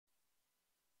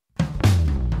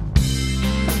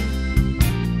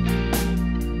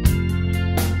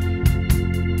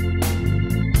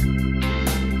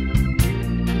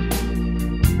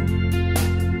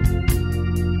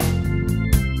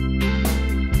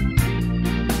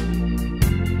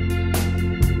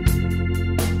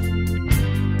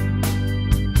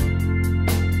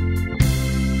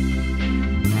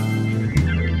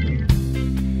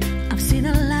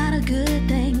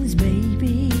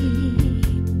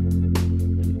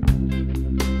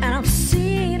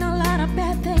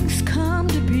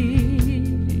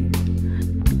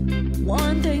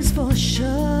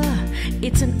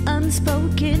It's an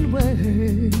unspoken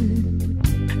word.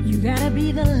 You gotta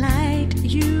be the light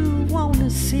you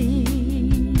wanna see.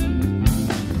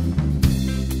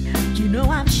 You know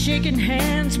I'm shaking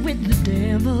hands with the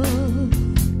devil,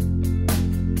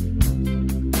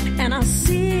 and I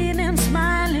see him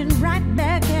smiling right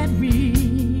back at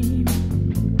me.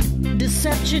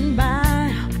 Deception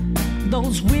by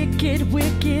those wicked,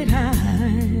 wicked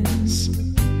eyes.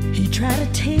 He tried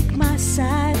to take my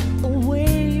sight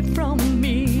away from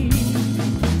me.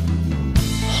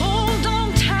 Hold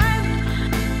on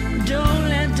tight, don't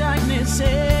let darkness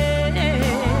in.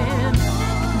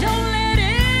 Don't let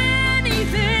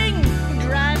anything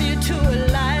drive you to a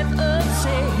life of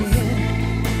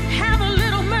sin. Have a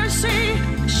little mercy,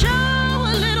 show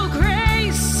a little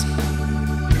grace.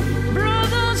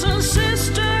 Brothers and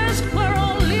sisters, we're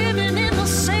all living in the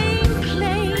same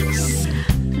place.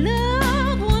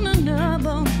 Love one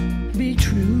another, be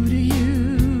true to you.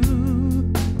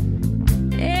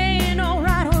 Ain't no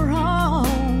right or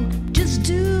wrong, just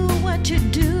do what you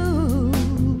do.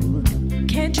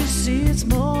 Can't you see it's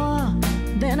more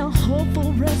than a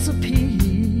hopeful recipe?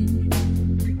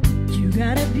 You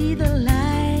gotta be the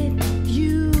light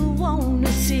you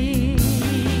wanna see.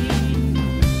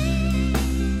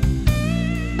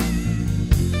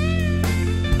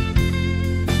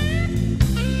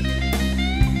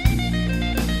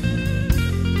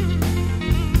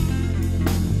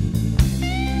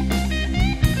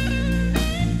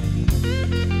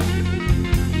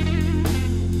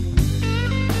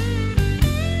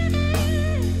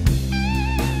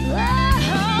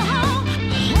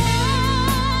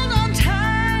 Hold on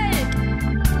tight,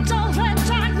 don't let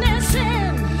darkness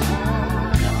in.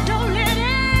 Don't let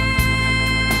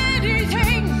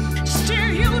anything steer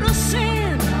you to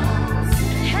sin.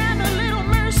 Have a little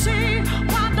mercy,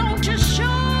 why don't you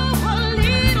show a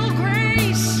little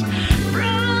grace?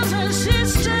 Brothers and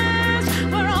sisters,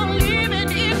 we're all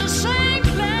living in the same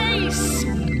place.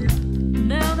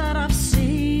 Now that I've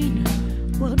seen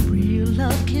what real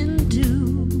love can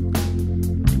do,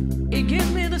 it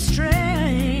gives me the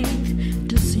strength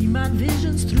to see my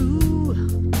visions through.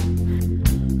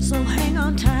 So hang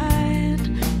on tight,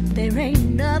 there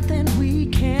ain't nothing we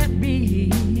can't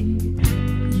be.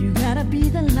 You gotta be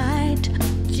the light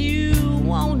you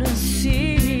wanna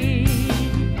see.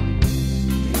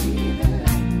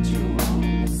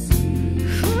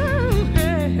 Ooh,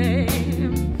 hey.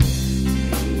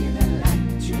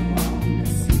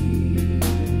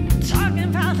 Talking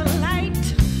about the light.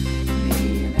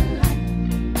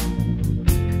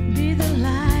 Be the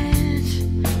light.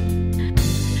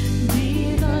 Be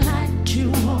the light you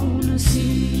wanna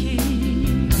see.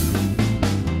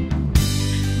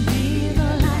 Be the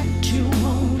light you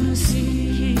wanna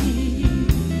see.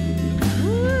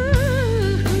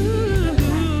 Ooh,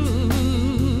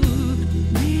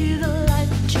 be the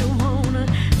light you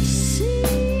wanna see.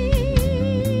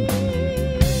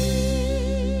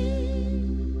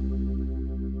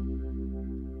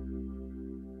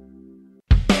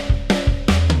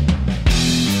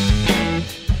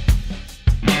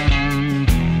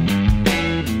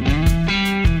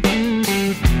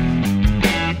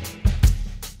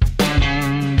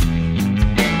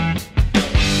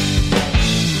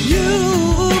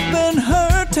 You've been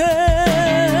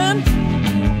hurting,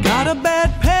 got a bad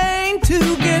pain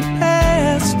to get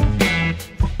past.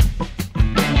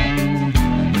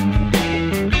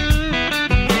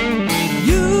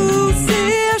 You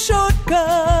see a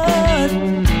shortcut,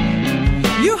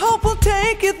 you hope will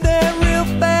take you there real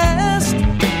fast.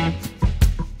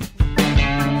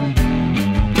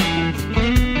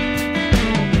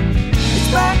 It's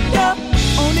backed up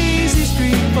on Easy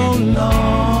Street for a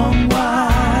long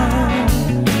while,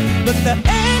 but there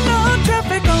ain't no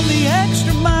traffic on the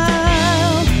extra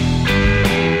mile.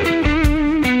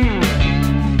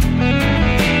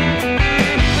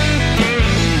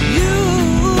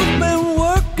 You've been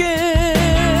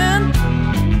working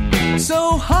so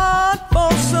hard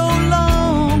for so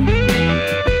long.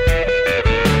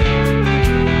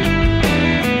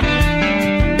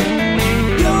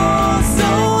 You're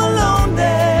so alone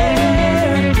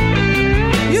there.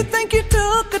 You think you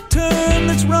took a turn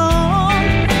that's wrong.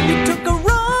 You took a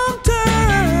wrong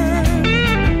turn.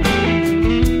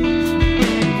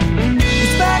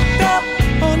 It's backed up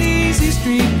on Easy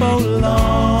Street for a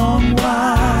long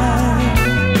while,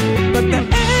 but there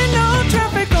ain't no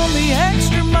traffic on the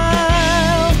extra mile.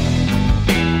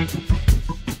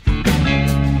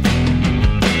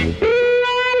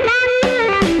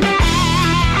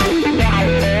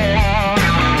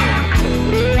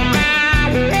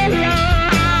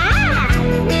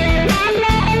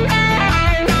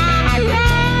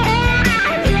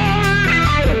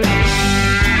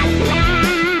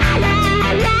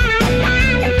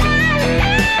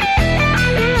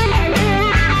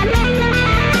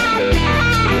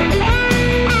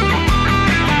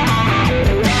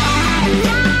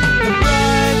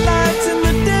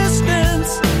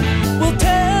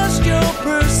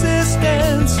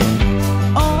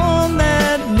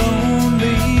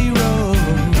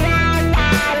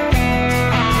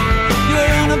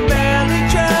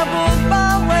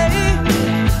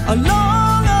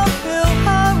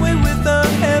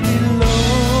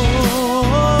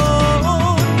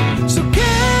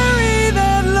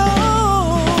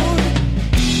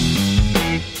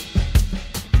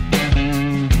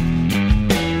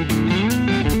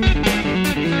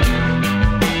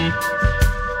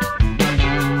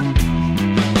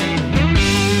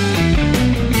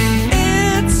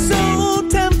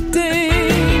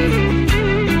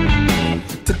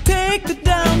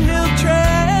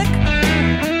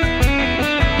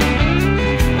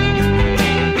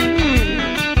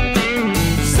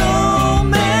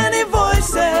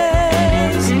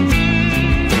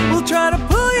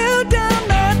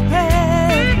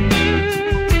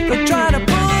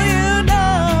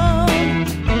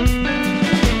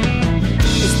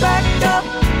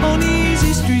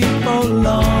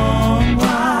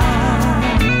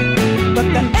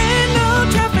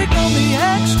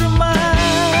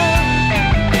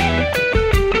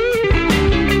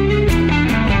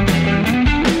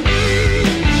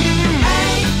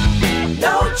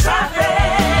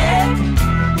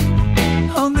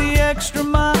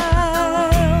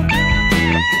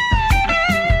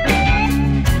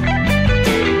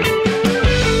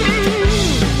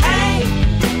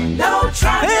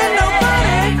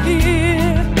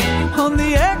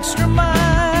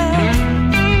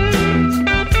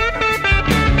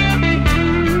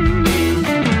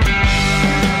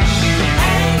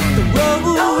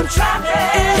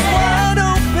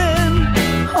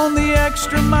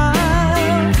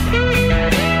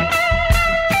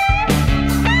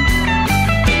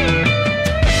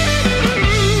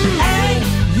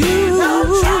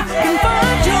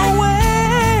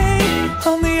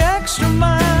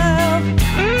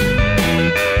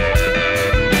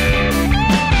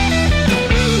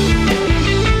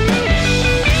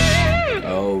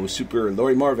 Super,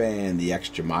 Laurie Morvan, The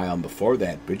Extra Mile, and before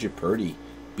that, Brigitte Prudy,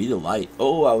 Be the Light.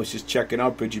 Oh, I was just checking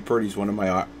out Brigitte Prudy. Is one of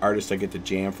my artists I get to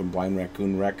jam from Blind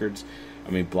Raccoon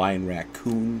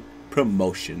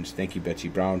Promotions. Thank you, Betsy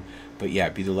Brown. But yeah,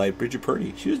 Be the Light, Brigitte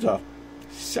Prudy. She was a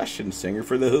session singer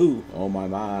for The Who. Oh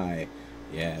my.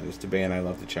 Yeah, that's the band I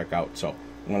love to check out. So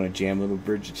I want to jam a little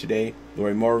Bridget today,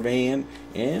 Laurie Morvan,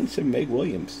 and some Meg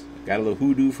Williams. Got a little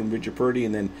hoodoo from Brigitte Prudy,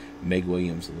 and then Meg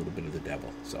Williams, a little bit of the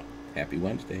devil. So happy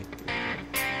Wednesday.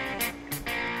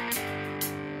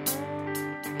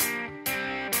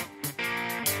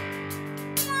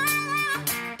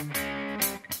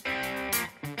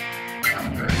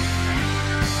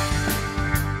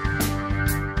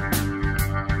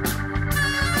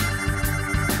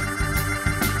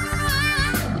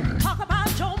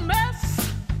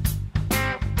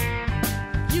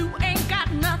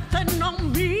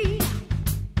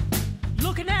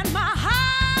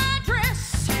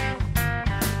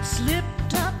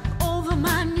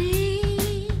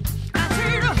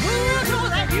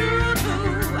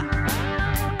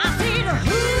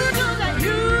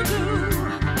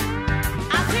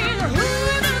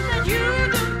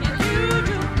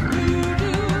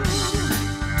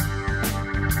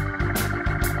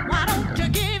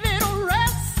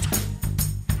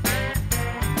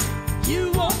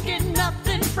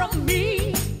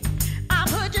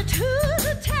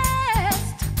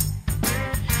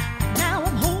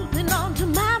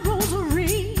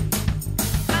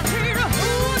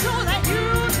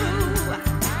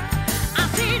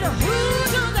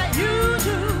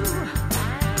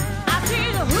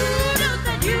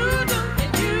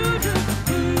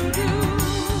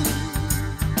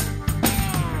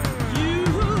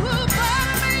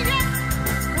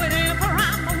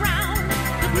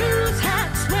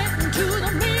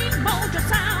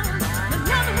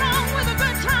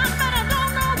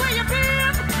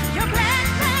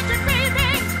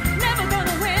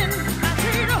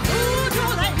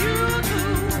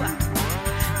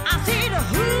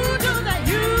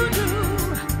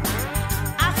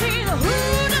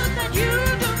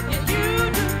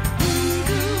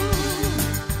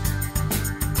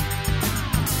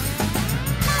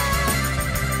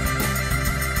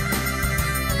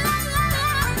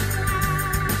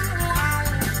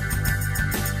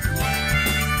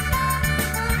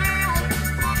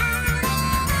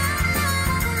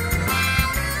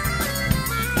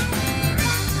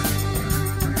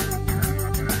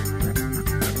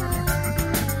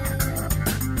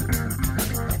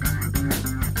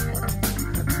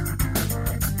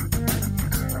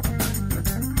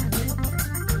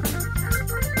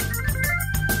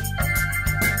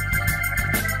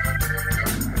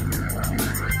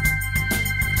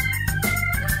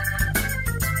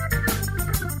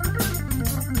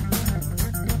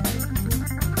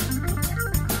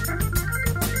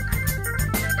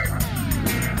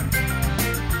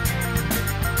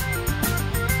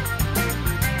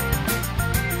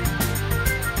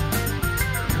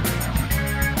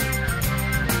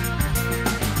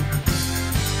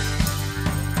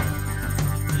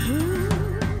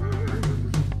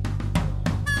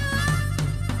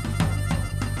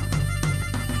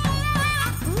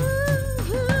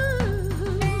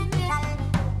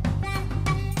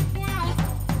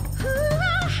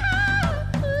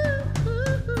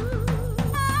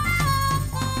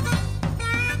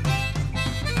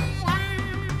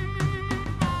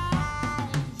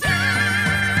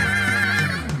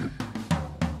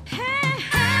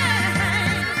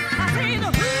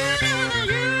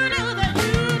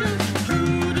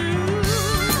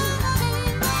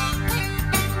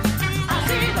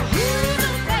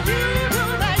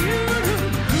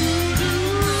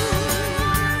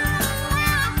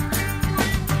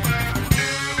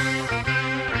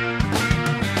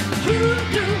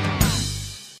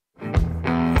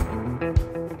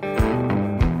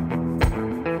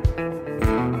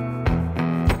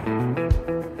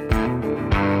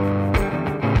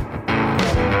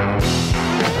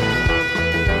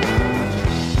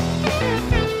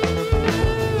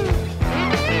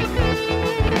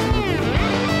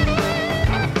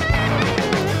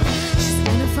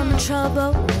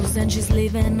 troubles and she's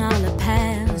leaving all the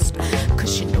past,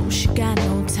 'cause she knows she got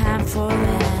no time for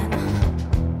that.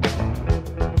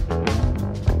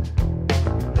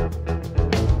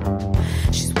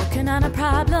 She's working on her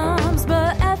problems,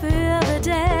 but every other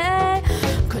day,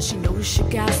 'cause she knows she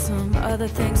got some other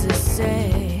things to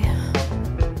say.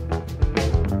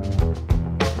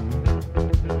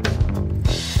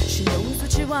 She knows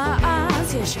what she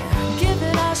wants, yeah, she'll give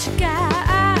it all she got.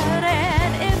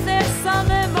 And if there's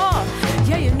something more,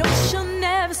 yeah, you know she'll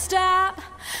never stop.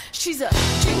 She's a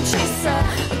dream chaser,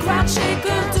 a crowd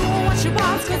shaker, doing what she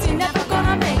wants wants, cause you're never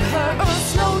gonna make her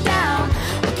slow down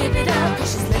or give it up,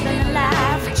 cause she's living her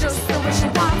life just the way she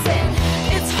wants it.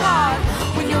 It's hard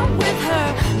when you're with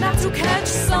her not to catch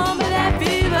some of that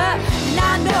fever. And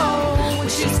I know when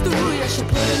she's through you, she'll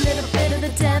put a little bit of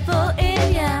the devil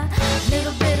in ya, a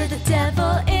little bit of the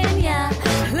devil in ya,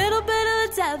 a little bit of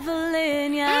the devil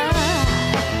in ya.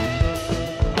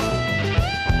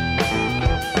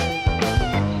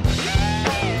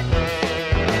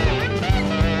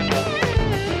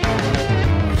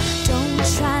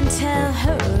 Tell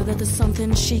her that there's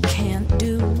something she can't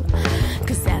do,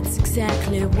 cause that's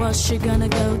exactly what she gonna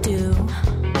go do.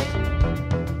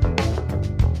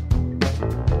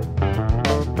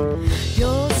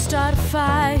 You'll start a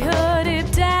fire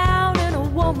deep down in a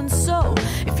woman's soul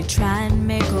if you try and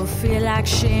make her feel like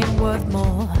she ain't worth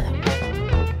more.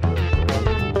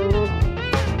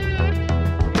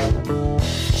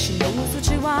 She knows what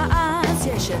she wants,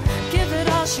 yeah, she'll give it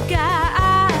all she got.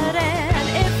 And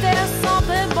if there's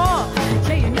something more,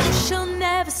 yeah, you know she'll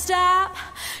never stop.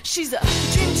 She's a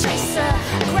dream chaser,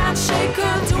 ground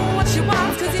shaker, doing what she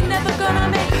wants, cause you're never gonna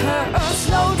make her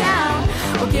slow down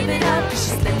or give it up, cause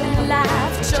she's living her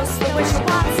life just the way she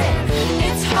wants it.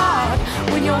 It's hard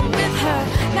when you're with her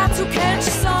not to catch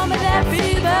some of that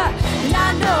fever. And I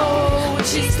know when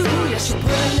she's through you, she'll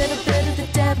put a little bit of the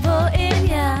devil in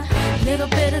ya, a little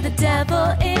bit of the devil